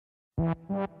Hey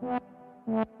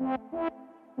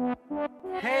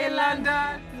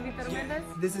London! Vitor Mendes.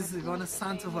 This is Ivona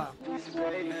Santova.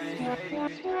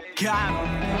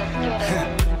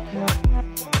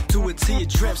 Do it till you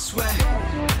drip sweat.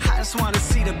 I just wanna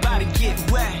see the body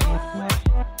get wet.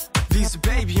 Visa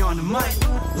baby on the mic.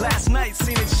 Last night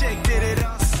seen a chick did it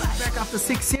on sight. Back after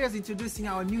 6 years, introducing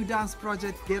our new dance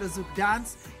project, Gerozouk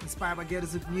Dance, inspired by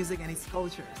Gerozouk music and its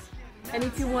cultures. And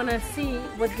if you want to see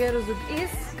what Gerozouk is,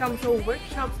 come to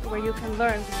workshops where you can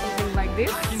learn something like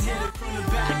this. I can hit it from the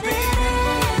back, baby. I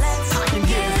can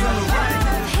hit it from the right.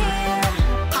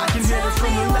 I can hit it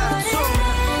from the left too.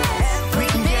 We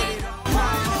can get it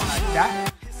all like that.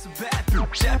 It's a bad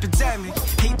bitch epidemic.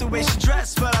 Hate the way she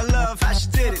dressed, but I love how she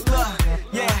did it. Look,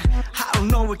 yeah, I don't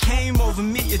know what came over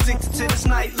me. Addicted to this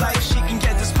nightlife. She can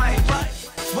get this pipe right.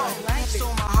 Whoa,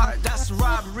 stole my heart, that's a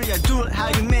robbery. I do it how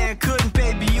your man couldn't,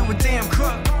 baby, you a damn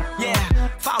crook. Yeah,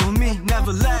 follow me,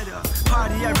 never let up.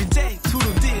 Party every day,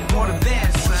 Toodle did more than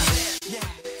dance.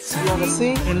 If you want to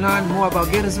see and learn more about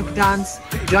Gerozouk Dance,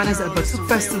 join us at Batuke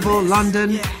Festival,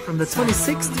 London, from the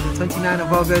 26th to the 29th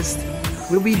of August.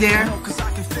 We'll be there.